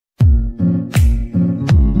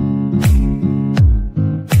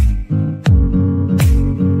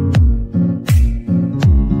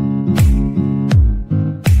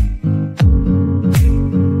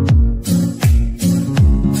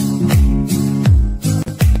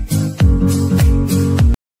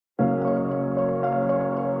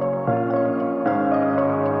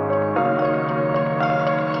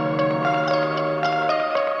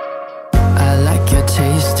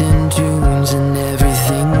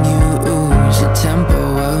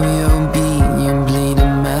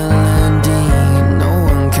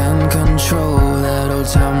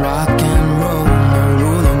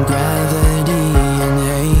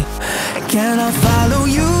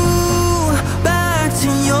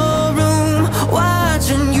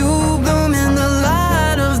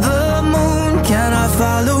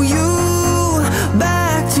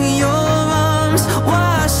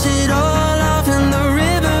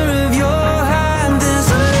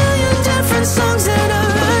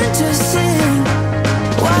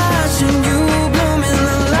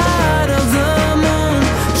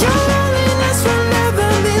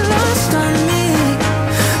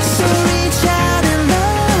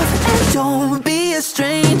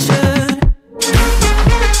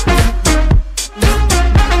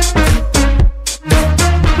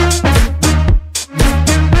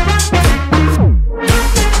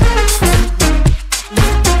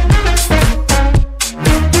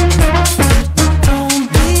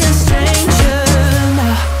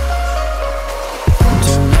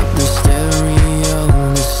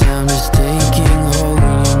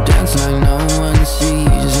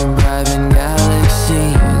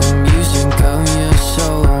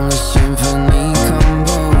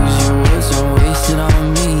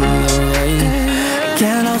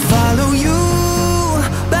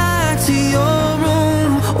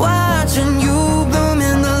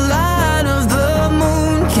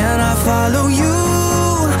follow you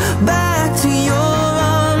back to your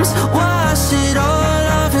arms, wash it all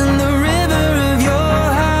off in the river of your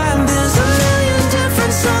heart. There's a million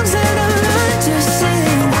different songs that I learned to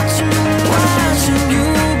sing, watching you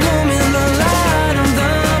bloom in the light of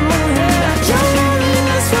the moon. Your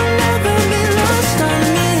loneliness will never be lost on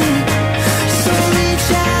me, so reach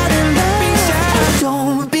out and love,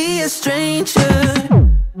 don't be a stranger.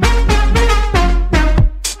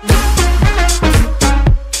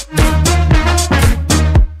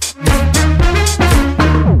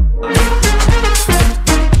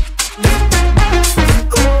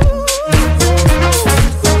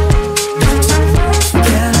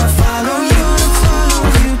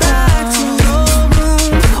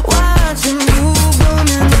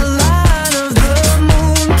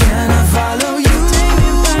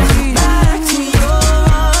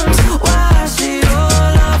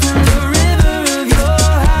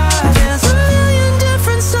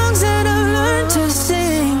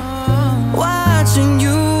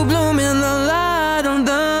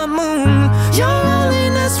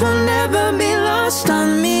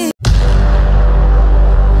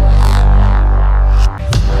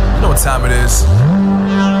 Time it is.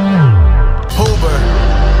 Hoover,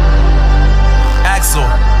 Axel,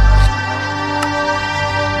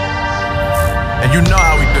 and you know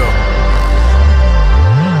how we do.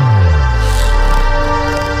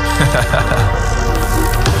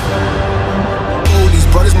 Oh, these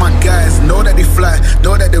brothers my guys, know that they fly,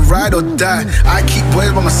 know that they ride or die. I keep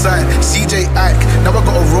boys by my side, CJ Ike, now I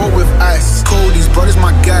gotta roll with ice.